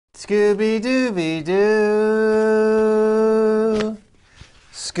Scooby-Dooby-Doo.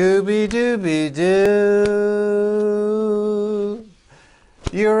 Scooby-Dooby-Doo.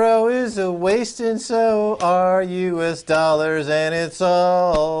 Euro is a waste and so are US dollars, and it's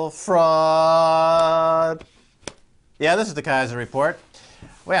all fraud. Yeah, this is the Keiser report.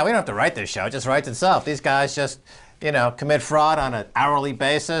 Well, we don't have to write this show. It just writes itself. These guys just, commit fraud on an hourly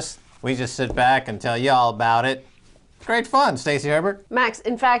basis. We just sit back and tell you all about it. Great fun, Stacey Herbert. Max,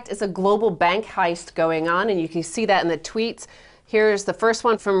 in fact, it's a global bank heist going on, and you can see that in the tweets. Here's the first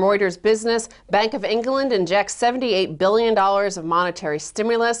one from Reuters Business. Bank of England injects $78 billion of monetary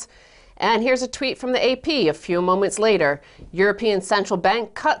stimulus. And here's a tweet from the AP a few moments later. European Central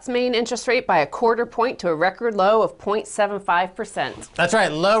Bank cuts main interest rate by 1/4 point to a record low of 0.75%. That's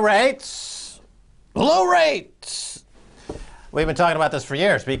right, low rates. Low rates. We've been talking about this for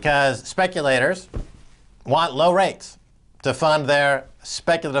years because speculators want low rates to fund their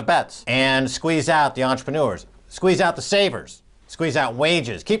speculative bets and squeeze out the entrepreneurs, squeeze out the savers, squeeze out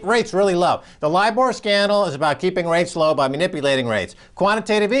wages, keep rates really low. The LIBOR scandal is about keeping rates low by manipulating rates.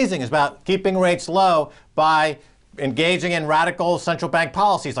 Quantitative easing is about keeping rates low by engaging in radical central bank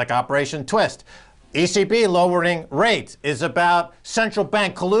policies like Operation Twist. ECB lowering rates is about central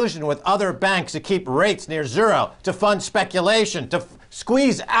bank collusion with other banks to keep rates near zero, to fund speculation, to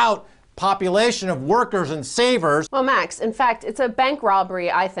squeeze out population of workers and savers. Well, Max, in fact, it's a bank robbery,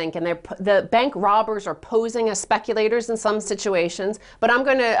 I think, and the bank robbers are posing as speculators in some situations. But I'm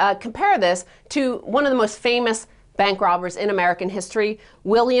going to compare this to one of the most famous bank robbers in American history,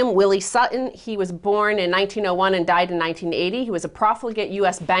 Willie Sutton. He was born in 1901 and died in 1980. He was a profligate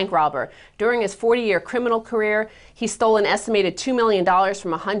U.S. bank robber. During his 40-year criminal career, he stole an estimated $2 million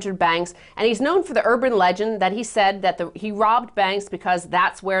from 100 banks, and he's known for the urban legend that he said that he robbed banks because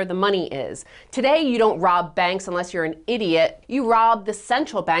that's where the money is. Today, you don't rob banks unless you're an idiot. You rob the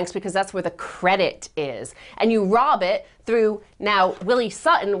central banks because that's where the credit is. And you rob it through, now, Willie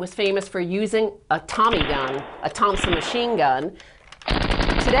Sutton was famous for using a Tommy gun, a Thompson machine gun.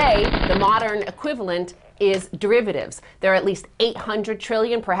 Today, the modern equivalent is derivatives. There are at least 800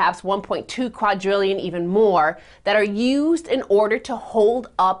 trillion, perhaps 1.2 quadrillion, even more, that are used in order to hold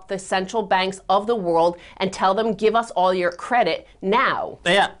up the central banks of the world and tell them, give us all your credit now.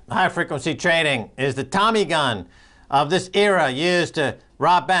 Yeah, high-frequency trading is the Tommy gun of this era used to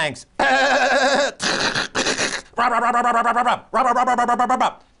rob banks.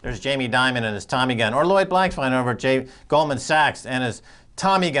 There's Jamie Dimon and his Tommy gun, or Lloyd Blankfein over at Goldman Sachs and his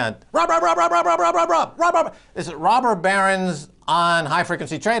Tommy gun. Is it robber barons on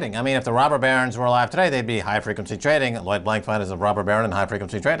high-frequency trading? I mean, if the robber barons were alive today, they'd be high-frequency trading. Lloyd Blankfein is a robber baron in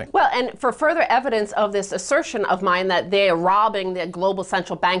high-frequency trading. Well, and for further evidence of this assertion of mine that they are robbing the global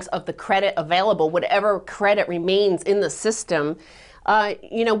central banks of the credit available, whatever credit remains in the system,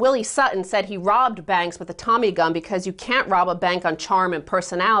 Willie Sutton said he robbed banks with a Tommy gun because you can't rob a bank on charm and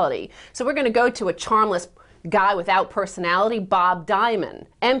personality. So we're going to go to a charmless guy without personality, Bob Diamond.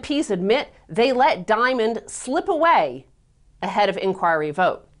 MPs admit they let Diamond slip away ahead of inquiry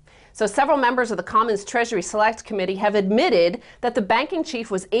vote. So several members of the Commons Treasury Select Committee have admitted that the banking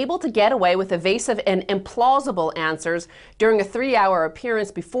chief was able to get away with evasive and implausible answers during a 3-hour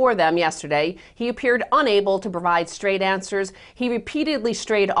appearance before them yesterday. He appeared unable to provide straight answers. He repeatedly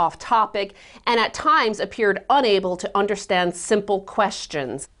strayed off topic and at times appeared unable to understand simple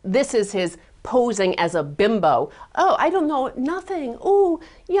questions. This is his posing as a bimbo. Oh, I don't know, nothing. Oh,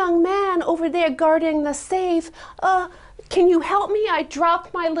 young man over there guarding the safe. Can you help me? I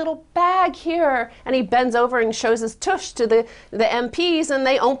dropped my little bag here. And he bends over and shows his tush to the MPs, and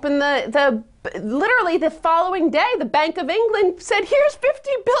they open literally the following day, the Bank of England said, here's 50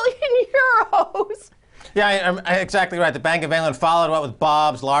 billion euros. Yeah, exactly right. The Bank of England followed up with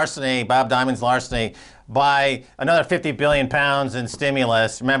Bob Diamond's larceny, by another 50 billion pounds in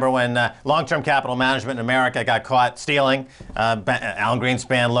stimulus. Remember when long-term capital management in America got caught stealing? Alan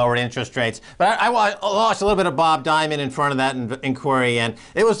Greenspan lowered interest rates. But I watched a little bit of Bob Diamond in front of that inquiry, and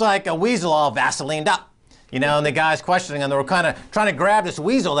it was like a weasel all Vaselined up. And the guys questioning him, they were kind of trying to grab this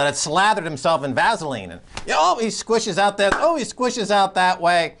weasel that had slathered himself in Vaseline. And, he squishes out there. Oh, he squishes out that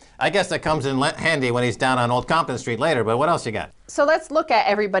way. I guess that comes in handy when he's down on Old Compton Street later, but what else you got? So let's look at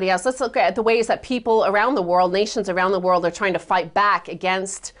everybody else. Let's look at the ways that people around the world, nations around the world, are trying to fight back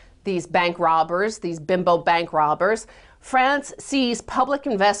against these bank robbers, these bimbo bank robbers. France sees public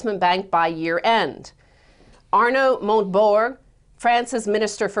investment bank by year end. Arnaud Montebourg France's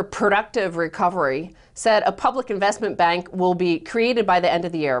Minister for Productive Recovery said a public investment bank will be created by the end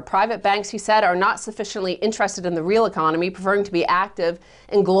of the year. Private banks, he said, are not sufficiently interested in the real economy, preferring to be active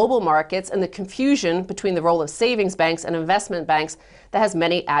in global markets, and the confusion between the role of savings banks and investment banks that has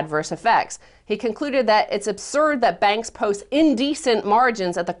many adverse effects. He concluded that it's absurd that banks post indecent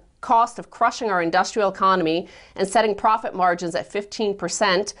margins at the cost of crushing our industrial economy and setting profit margins at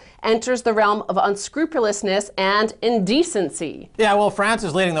 15% enters the realm of unscrupulousness and indecency. Yeah, well, France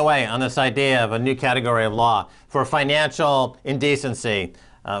is leading the way on this idea of a new category of law for financial indecency,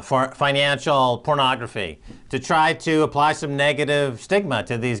 for financial pornography, to try to apply some negative stigma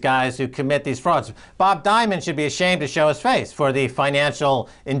to these guys who commit these frauds. Bob Diamond should be ashamed to show his face for the financial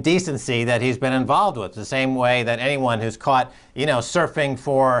indecency that he's been involved with, the same way that anyone who's caught, surfing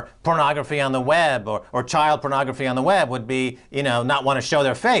for pornography on the web or child pornography on the web would be, not want to show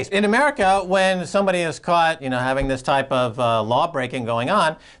their face. In America, when somebody is caught, having this type of law breaking going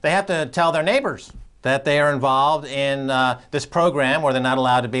on, they have to tell their neighbors that they are involved in this program where they're not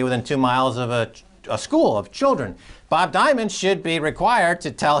allowed to be within 2 miles of a school of children. Bob Diamond should be required to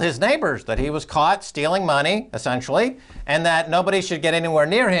tell his neighbors that he was caught stealing money, essentially, and that nobody should get anywhere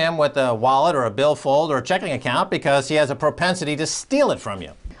near him with a wallet or a billfold or a checking account because he has a propensity to steal it from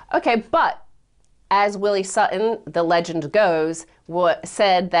you. Okay, but as Willie Sutton, the legend goes,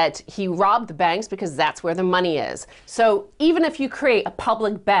 said that he robbed banks because that's where the money is. So even if you create a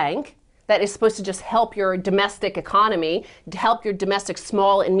public bank that is supposed to just help your domestic economy, to help your domestic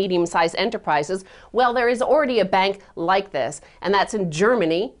small and medium-sized enterprises, well, there is already a bank like this, and that's in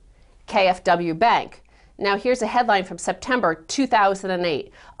Germany, KfW Bank. Now, here's a headline from September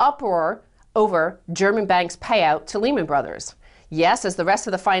 2008. Uproar over German bank's payout to Lehman Brothers. Yes, as the rest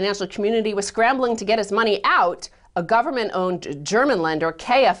of the financial community was scrambling to get its money out, a government-owned German lender,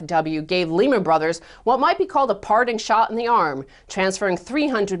 KfW, gave Lehman Brothers what might be called a parting shot in the arm, transferring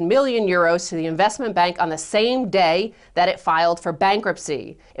 300 million euros to the investment bank on the same day that it filed for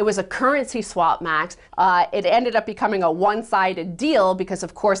bankruptcy. It was a currency swap, Max. It ended up becoming a one-sided deal because,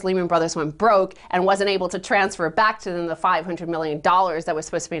 of course, Lehman Brothers went broke and wasn't able to transfer back to them the $500 million that was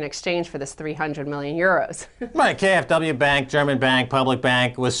supposed to be in exchange for this 300 million euros. Right, KfW Bank, German bank, public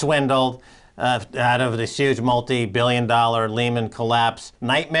bank, was swindled out of this huge multi-billion-dollar Lehman collapse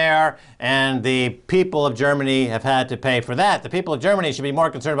nightmare, and the people of Germany have had to pay for that. The people of Germany should be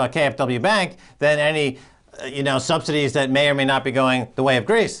more concerned about KfW Bank than any, subsidies that may or may not be going the way of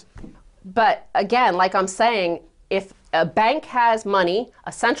Greece. But again, like I'm saying, if a bank has money,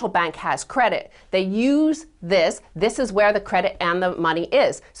 a central bank has credit. They use this. This is where the credit and the money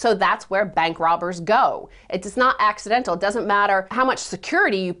is. So that's where bank robbers go. It is not accidental. It doesn't matter how much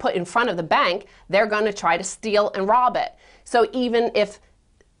security you put in front of the bank, they're going to try to steal and rob it. So even if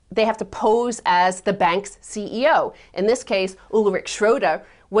they have to pose as the bank's CEO. In this case, Ulrich Schroeder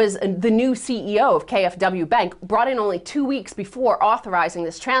was the new CEO of KfW Bank, brought in only 2 weeks before authorizing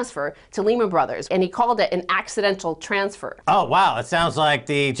this transfer to Lehman Brothers, and he called it an accidental transfer. Oh, wow. It sounds like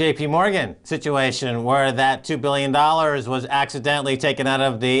the JP Morgan situation where that $2 billion was accidentally taken out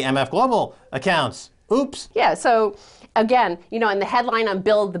of the MF Global accounts. Oops. Yeah, so again, and the headline on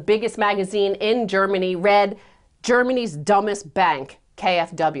Bill, the biggest magazine in Germany, read, Germany's dumbest bank,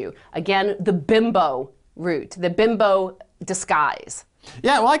 KfW. Again, the bimbo route, the bimbo disguise.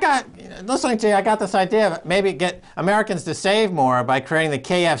 Yeah, well, listening to you, I got this idea of maybe get Americans to save more by creating the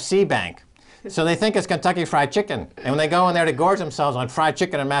KFC Bank. So they think it's Kentucky Fried Chicken. And when they go in there to gorge themselves on fried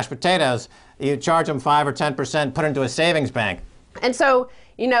chicken and mashed potatoes, you charge them 5 or 10%, put it into a savings bank. And so,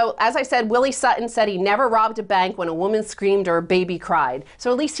 as I said, Willie Sutton said he never robbed a bank when a woman screamed or a baby cried. So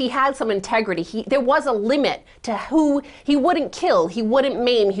at least he had some integrity. There was a limit to who he wouldn't kill, he wouldn't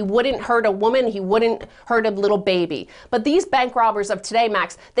maim, he wouldn't hurt a woman, he wouldn't hurt a little baby. But these bank robbers of today,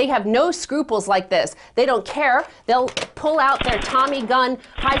 Max, they have no scruples like this. They don't care. They'll pull out their Tommy gun,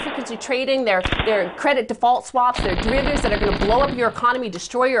 high-frequency trading, their credit default swaps, their derivatives that are going to blow up your economy,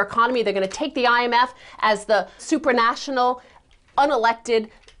 destroy your economy. They're going to take the IMF as the supranational unelected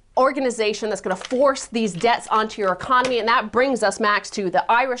organization that's going to force these debts onto your economy. And that brings us, Max, to the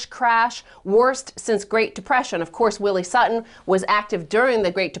Irish crash, worst since Great Depression. Of course, Willie Sutton was active during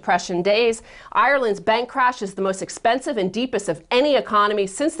the Great Depression days. Ireland's bank crash is the most expensive and deepest of any economy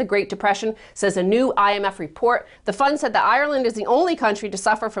since the Great Depression, says a new IMF report. The fund said that Ireland is the only country to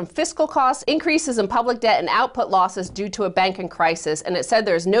suffer from fiscal costs, increases in public debt, and output losses due to a banking crisis. And it said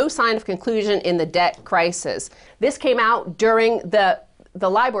there's no sign of conclusion in the debt crisis. This came out during the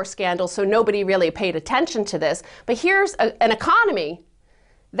LIBOR scandal, so nobody really paid attention to this. But here's an economy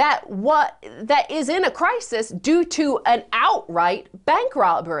that is in a crisis due to an outright bank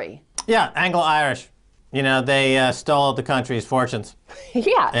robbery. Yeah, Anglo-Irish You know, they stole the country's fortunes.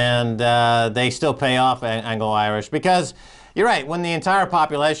 Yeah. And they still pay off Anglo-Irish because you're right. When the entire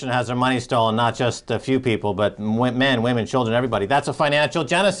population has their money stolen, not just a few people, but men, women, children, everybody, that's a financial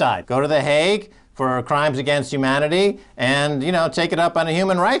genocide. Go to The Hague for crimes against humanity and, you know, take it up on a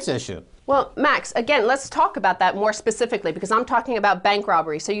human rights issue. Well, Max, again, let's talk about that more specifically because I'm talking about bank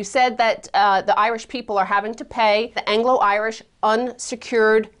robbery. So you said that the Irish people are having to pay the Anglo-Irish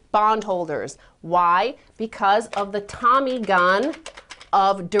unsecured bondholders. Why? Because of the Tommy gun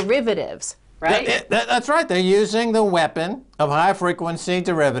of derivatives, right? That's right. They're using the weapon of high-frequency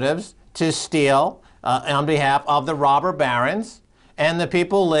derivatives to steal on behalf of the robber barons, and the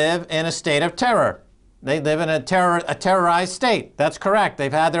people live in a state of terror. They live in a terrorized state. That's correct.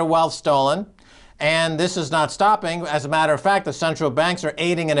 They've had their wealth stolen, and this is not stopping. As a matter of fact, the central banks are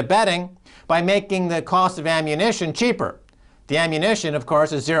aiding and abetting by making the cost of ammunition cheaper. The ammunition, of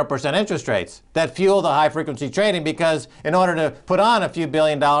course, is 0% interest rates that fuel the high-frequency trading because in order to put on a few $1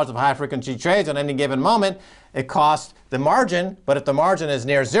 billion of high-frequency trades on any given moment, it costs the margin, but if the margin is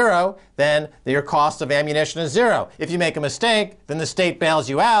near zero, then your cost of ammunition is zero. If you make a mistake, then the state bails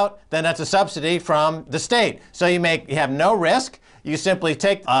you out, then that's a subsidy from the state. So you have no risk. You simply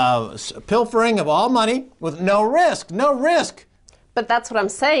take pilfering of all money with no risk, no risk. But that's what I'm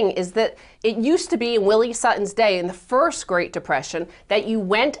saying is that it used to be in Willie Sutton's day in the first Great Depression that you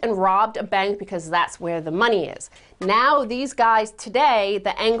went and robbed a bank because that's where the money is. Now these guys today,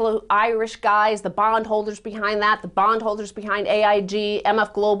 the Anglo-Irish guys, the bondholders behind that, the bondholders behind AIG,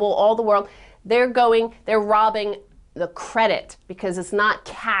 MF Global, all the world, they're robbing the credit because it's not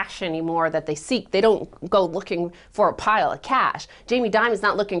cash anymore that they seek. They don't go looking for a pile of cash. Jamie Dimon's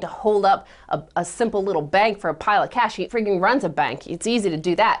not looking to hold up a simple little bank for a pile of cash. He freaking runs a bank. It's easy to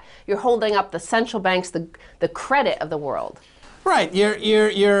do that. You're holding up the central banks, the credit of the world. Right.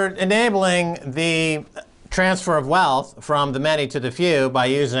 You're enabling the transfer of wealth from the many to the few by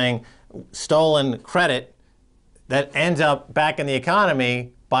using stolen credit that ends up back in the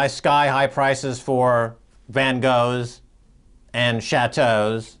economy by sky-high prices for Van Goghs and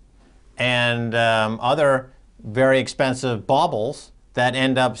chateaus and other very expensive baubles that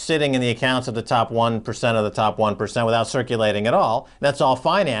end up sitting in the accounts of the top 1% of the top 1% without circulating at all. That's all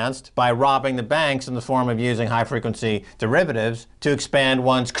financed by robbing the banks in the form of using high-frequency derivatives to expand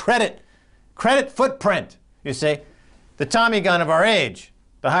one's credit footprint. You see, the Tommy gun of our age,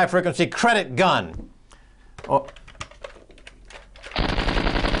 the high-frequency credit gun.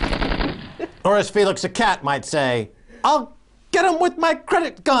 Or as Felix the Cat might say, I'll get him with my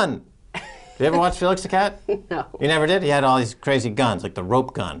credit gun. Did you ever watch Felix the Cat? No. You never did? He had all these crazy guns, like the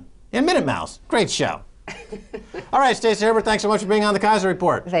rope gun. And Minute Mouse. Great show. All right, Stacey Herbert, thanks so much for being on the Keiser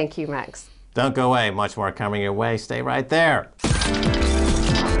Report. Thank you, Max. Don't go away. Much more coming your way. Stay right there.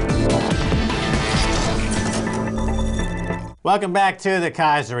 Welcome back to the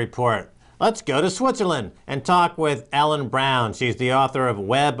Keiser Report. Let's go to Switzerland and talk with Ellen Brown. She's the author of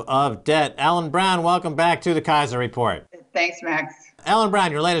Web of Debt. Ellen Brown, welcome back to the Keiser Report. Thanks, Max. Ellen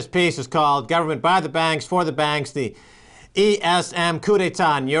Brown, your latest piece is called Government by the Banks, for the Banks, the ESM coup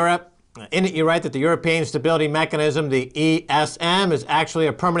d'etat in Europe. In it, you write that the European Stability Mechanism, the ESM, is actually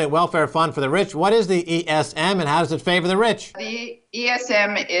a permanent welfare fund for the rich. What is the ESM and how does it favor the rich? The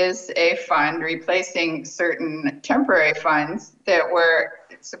ESM is a fund replacing certain temporary funds that were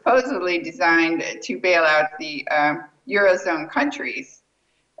supposedly designed to bail out the Eurozone countries.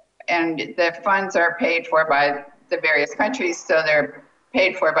 And the funds are paid for by the various countries, so they're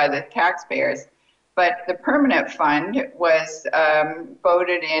paid for by the taxpayers. But the permanent fund was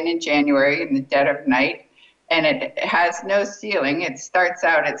voted in January in the dead of night, and it has no ceiling. It starts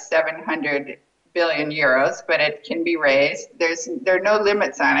out at 700 billion euros, but it can be raised. There are no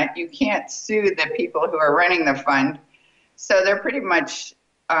limits on it. You can't sue the people who are running the fund. So they're pretty much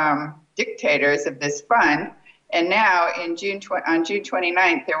dictators of this fund. And now on June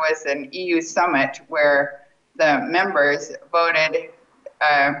 29th, there was an EU summit where the members voted.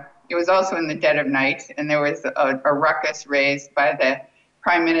 It was also in the dead of night, and there was a ruckus raised by the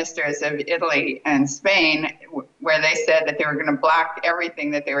prime ministers of Italy and Spain, where they said that they were going to block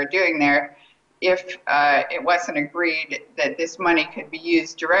everything that they were doing there if it wasn't agreed that this money could be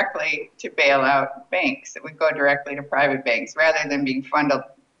used directly to bail out banks. It would go directly to private banks rather than being funded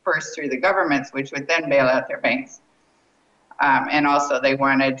first through the governments, which would then bail out their banks. And also they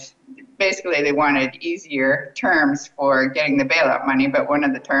wanted easier terms for getting the bailout money, but one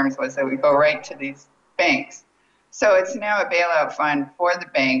of the terms was that we go right to these banks. So it's now a bailout fund for the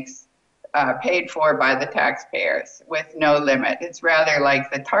banks, paid for by the taxpayers with no limit. It's rather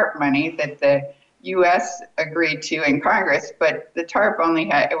like the TARP money that the U.S. agreed to in Congress, but the TARP only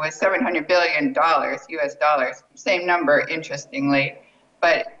had, it was $700 billion U.S. dollars, same number, interestingly,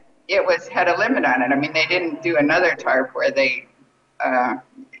 but it had a limit on it. I mean, they didn't do another TARP where they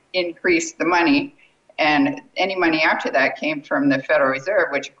increased the money, and any money after that came from the Federal Reserve,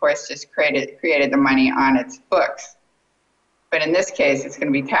 which of course just created the money on its books. But in this case, it's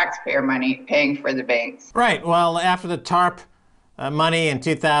going to be taxpayer money paying for the banks. Right. Well, after the TARP money in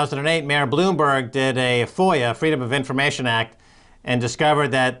 2008, Mayor Bloomberg did a FOIA, Freedom of Information Act, and discovered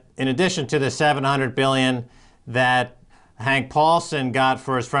that in addition to the $700 billion that Hank Paulson got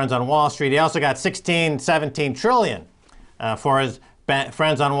for his friends on Wall Street, he also got 17 trillion for his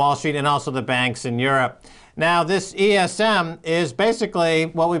friends on Wall Street and also the banks in Europe. Now, this ESM is basically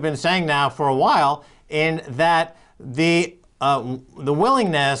what we've been saying now for a while, in that the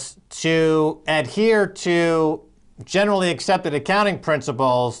willingness to adhere to generally accepted accounting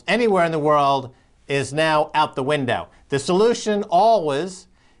principles anywhere in the world is now out the window. The solution always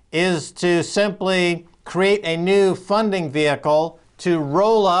is to simply create a new funding vehicle to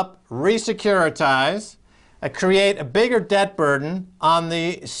roll up, re-securitize, create a bigger debt burden on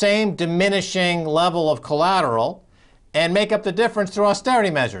the same diminishing level of collateral, and make up the difference through austerity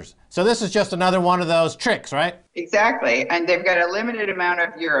measures. So this is just another one of those tricks, right? Exactly. And they've got a limited amount of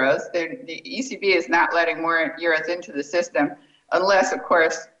euros. The ECB is not letting more euros into the system unless, of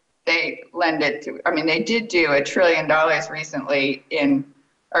course, they lend it to, I mean, they did do $1 trillion recently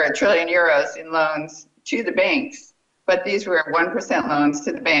or €1 trillion in loans to the banks, but these were 1% loans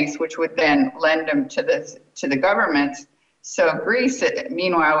to the banks, which would then lend them to the governments. So Greece,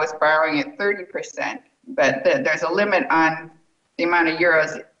 meanwhile, was borrowing at 30%, but there's a limit on the amount of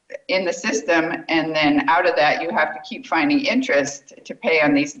euros in the system, and then out of that you have to keep finding interest to pay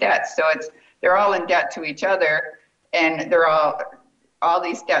on these debts. So they're all in debt to each other, and all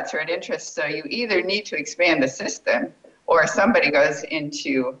these debts are at interest. So you either need to expand the system, or somebody goes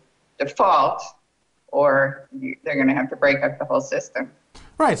into default, or they're going to have to break up the whole system.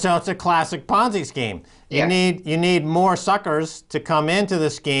 Right, so it's a classic Ponzi scheme. You need more suckers to come into the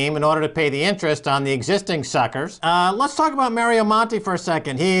scheme in order to pay the interest on the existing suckers. Let's talk about Mario Monti for a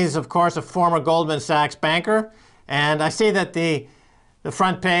second. He's, of course, a former Goldman Sachs banker, and I see that the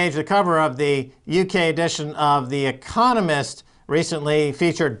front page, the cover of the UK edition of The Economist recently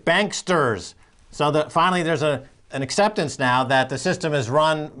featured banksters. So that finally there's an acceptance now that the system is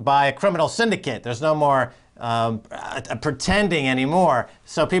run by a criminal syndicate. There's no more pretending anymore,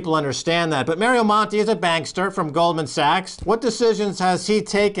 so people understand that. But Mario Monti is a bankster from Goldman Sachs. What decisions has he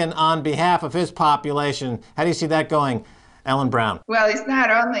taken on behalf of his population? How do you see that going, Ellen Brown? Well, he's not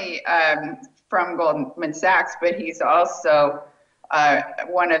only from Goldman Sachs, but he's also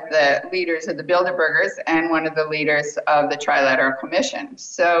one of the leaders of the Bilderbergers and one of the leaders of the Trilateral Commission.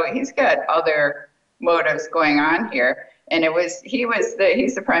 So he's got other motives going on here. And he's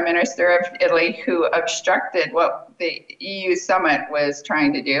the Prime Minister of Italy who obstructed what the EU summit was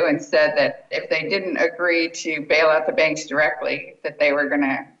trying to do, and said that if they didn't agree to bail out the banks directly, that they were going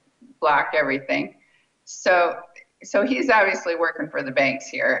to block everything. So he's obviously working for the banks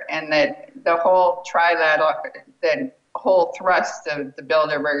here, and that the whole thrust of the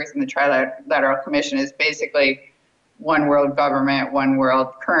Bilderbergers and the Trilateral Commission is basically one world government, one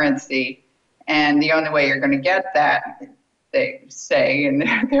world currency. And the only way you're going to get that, they say in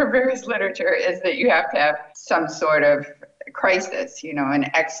their various literature, is that you have to have some sort of crisis, an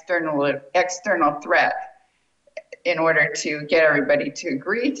external threat, in order to get everybody to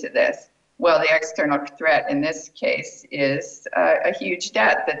agree to this. Well, the external threat in this case is a huge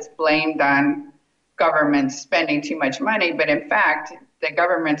debt that's blamed on governments spending too much money, but in fact, the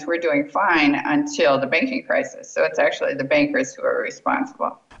governments were doing fine until the banking crisis. So it's actually the bankers who are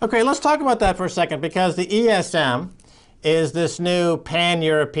responsible. Okay, let's talk about that for a second, because the ESM is this new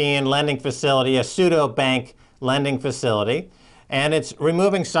pan-European lending facility, a pseudo-bank lending facility, and it's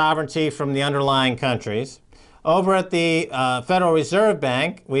removing sovereignty from the underlying countries. Over at the Federal Reserve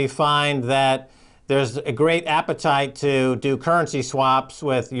Bank, we find that there's a great appetite to do currency swaps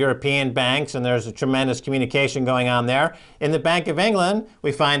with European banks, and there's a tremendous communication going on there. In the Bank of England,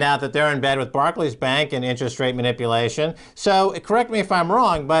 we find out that they're in bed with Barclays Bank in interest rate manipulation. So correct me if I'm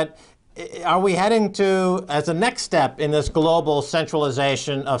wrong, but are we heading to, as a next step in this global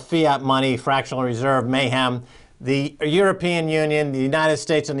centralization of fiat money, fractional reserve mayhem, the European Union, the United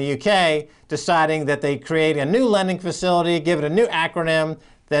States, and the UK deciding that they create a new lending facility, give it a new acronym,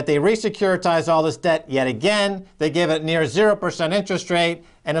 that they re-securitize all this debt yet again, they give it near 0% interest rate,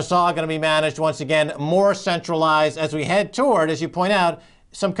 and it's all going to be managed, once again, more centralized as we head toward, as you point out,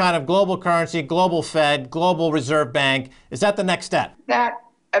 some kind of global currency, global Fed, global reserve bank. Is that the next step? That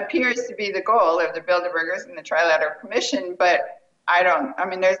appears to be the goal of the Bilderbergers and the Trilateral Commission, but I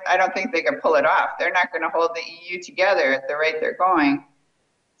don't think they can pull it off. They're not going to hold the EU together at the rate they're going.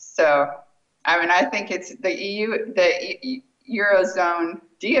 So, I think it's the Eurozone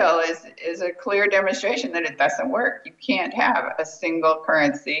deal is a clear demonstration that it doesn't work. You can't have a single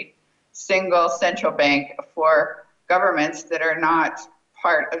currency, single central bank for governments that are not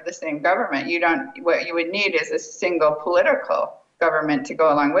part of the same government. What you would need is a single political government to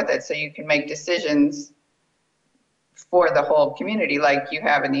go along with it, so you can make decisions for the whole community like you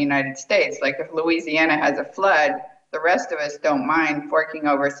have in the United States. Like if Louisiana has a flood, the rest of us don't mind forking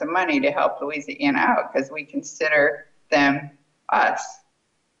over some money to help Louisiana out because we consider them us.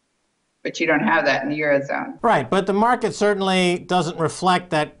 But you don't have that in the Eurozone. Right, but the market certainly doesn't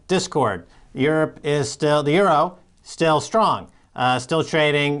reflect that discord. The euro, still strong. Still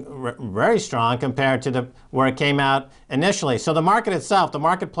trading very strong compared to where it came out initially. So the market itself, the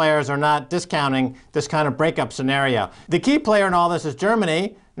market players are not discounting this kind of breakup scenario. The key player in all this is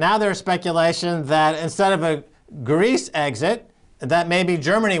Germany. Now there's speculation that instead of a Greece exit, that maybe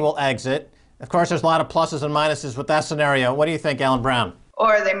Germany will exit. Of course, there's a lot of pluses and minuses with that scenario. What do you think, Ellen Brown?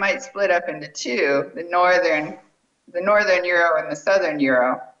 Or they might split up into two, the northern euro and the southern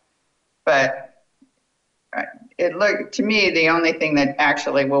euro. But it looked to me the only thing that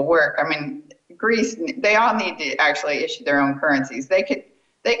actually will work. Greece, they all need to actually issue their own currencies. They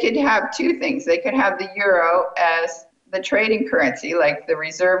could have two things. They could have the euro as the trading currency, like the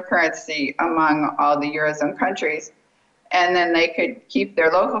reserve currency among all the Eurozone countries, and then they could keep their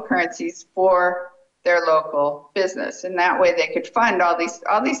local currencies for their local business. And that way they could fund all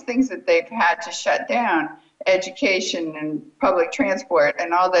these things that they've had to shut down, education and public transport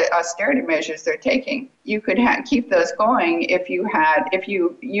and all the austerity measures they're taking. You could keep those going if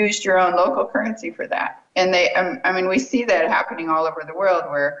you used your own local currency for that. And we see that happening all over the world,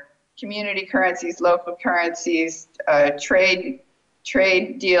 where community currencies, local currencies, trade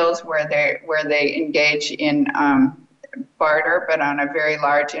deals where they engage in barter, but on a very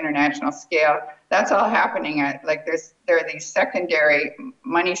large international scale. That's all happening there are these secondary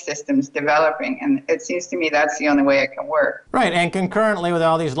money systems developing, and it seems to me that's the only way it can work. Right, and concurrently with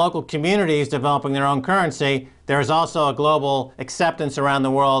all these local communities developing their own currency, there's also a global acceptance around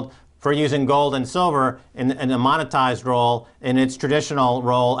the world for using gold and silver in a monetized role in its traditional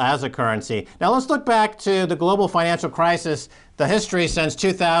role as a currency. Now let's look back to the global financial crisis, the history since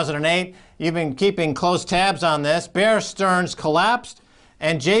 2008. You've been keeping close tabs on this. Bear Stearns collapsed,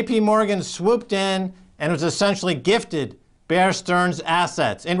 and JP Morgan swooped in and was essentially gifted Bear Stearns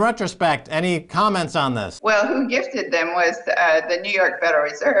assets. In retrospect, any comments on this? Well, who gifted them was the New York Federal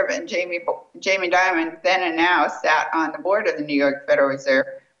Reserve, and Jamie Dimon, then and now, sat on the board of the New York Federal Reserve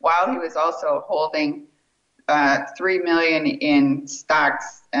while he was also holding $3 million in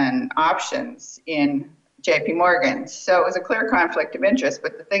stocks and options in JP Morgan. So it was a clear conflict of interest.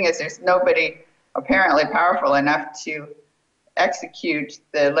 But the thing is, there's nobody apparently powerful enough to execute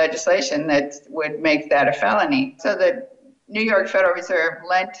the legislation that would make that a felony. So the New York Federal Reserve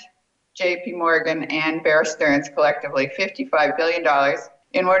lent JP Morgan and Bear Stearns collectively $55 billion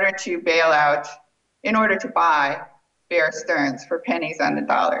in order to buy Bear Stearns for pennies on the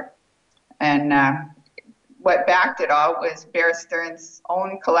dollar. And what backed it all was Bear Stearns'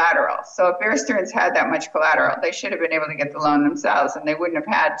 own collateral. So if Bear Stearns had that much collateral, they should have been able to get the loan themselves, and they wouldn't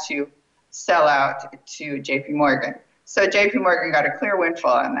have had to sell out to JP Morgan. So JP Morgan got a clear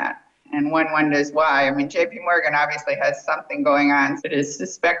windfall on that. And one wonders why. JP Morgan obviously has something going on. It is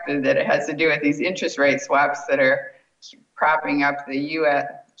suspected that it has to do with these interest rate swaps that are propping up the U.S.,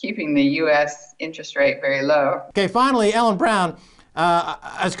 keeping the U.S. interest rate very low. Okay, finally, Ellen Brown,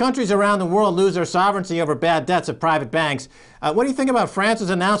 as countries around the world lose their sovereignty over bad debts of private banks, what do you think about France's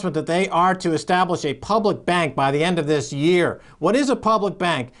announcement that they are to establish a public bank by the end of this year? What is a public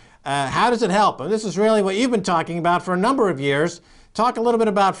bank? How does it help? And this is really what you've been talking about for a number of years. Talk a little bit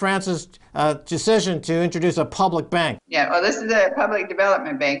about France's decision to introduce a public bank. Yeah, well, this is a public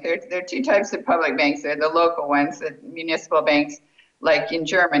development bank. There are two types of public banks. There are the local ones, the municipal banks, like in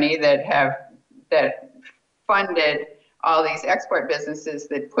Germany, that funded all these export businesses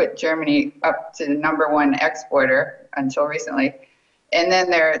that put Germany up to the #1 exporter until recently. And then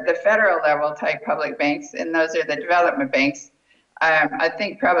there are the federal level type public banks, and those are the development banks. I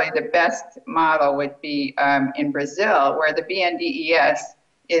think probably the best model would be in Brazil, where the BNDES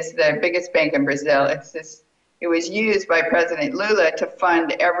is the biggest bank in Brazil. It was used by President Lula to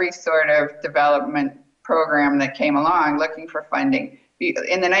fund every sort of development program that came along looking for funding.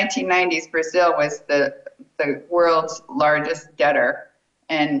 In the 1990s, Brazil was the world's largest debtor,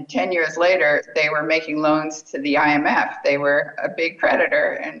 And 10 years later, they were making loans to the IMF. They were a big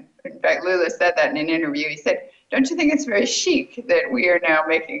creditor. And in fact, Lula said that in an interview. He said, "Don't you think it's very chic that we are now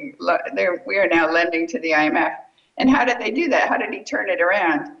lending to the IMF?" And how did they do that? How did he turn it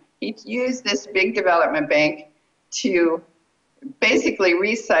around? He used this big development bank to basically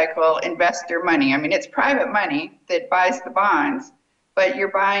recycle investor money. I mean, it's private money that buys the bonds, but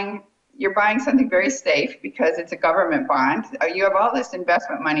you're buying something very safe because it's a government bond. You have all this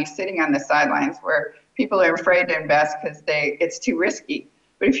investment money sitting on the sidelines where people are afraid to invest because it's too risky.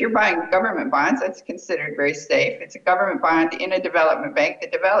 But if you're buying government bonds, that's considered very safe. It's a government bond in a development bank. The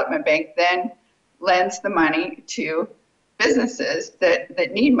development bank then lends the money to businesses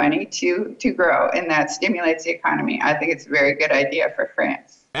that need money to grow, and that stimulates the economy. I think it's a very good idea for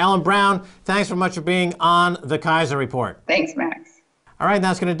France. Ellen Brown, thanks so much for being on the Keiser Report. Thanks, Max. All right,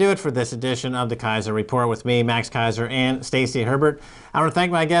 that's going to do it for this edition of the Keiser Report with me, Max Keiser, and Stacey Herbert. I want to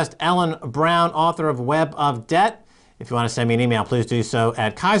thank my guest, Ellen Brown, author of Web of Debt. If you want to send me an email, please do so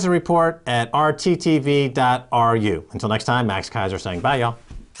at keiserreport@rttv.ru. Until next time, Max Keiser saying bye, y'all.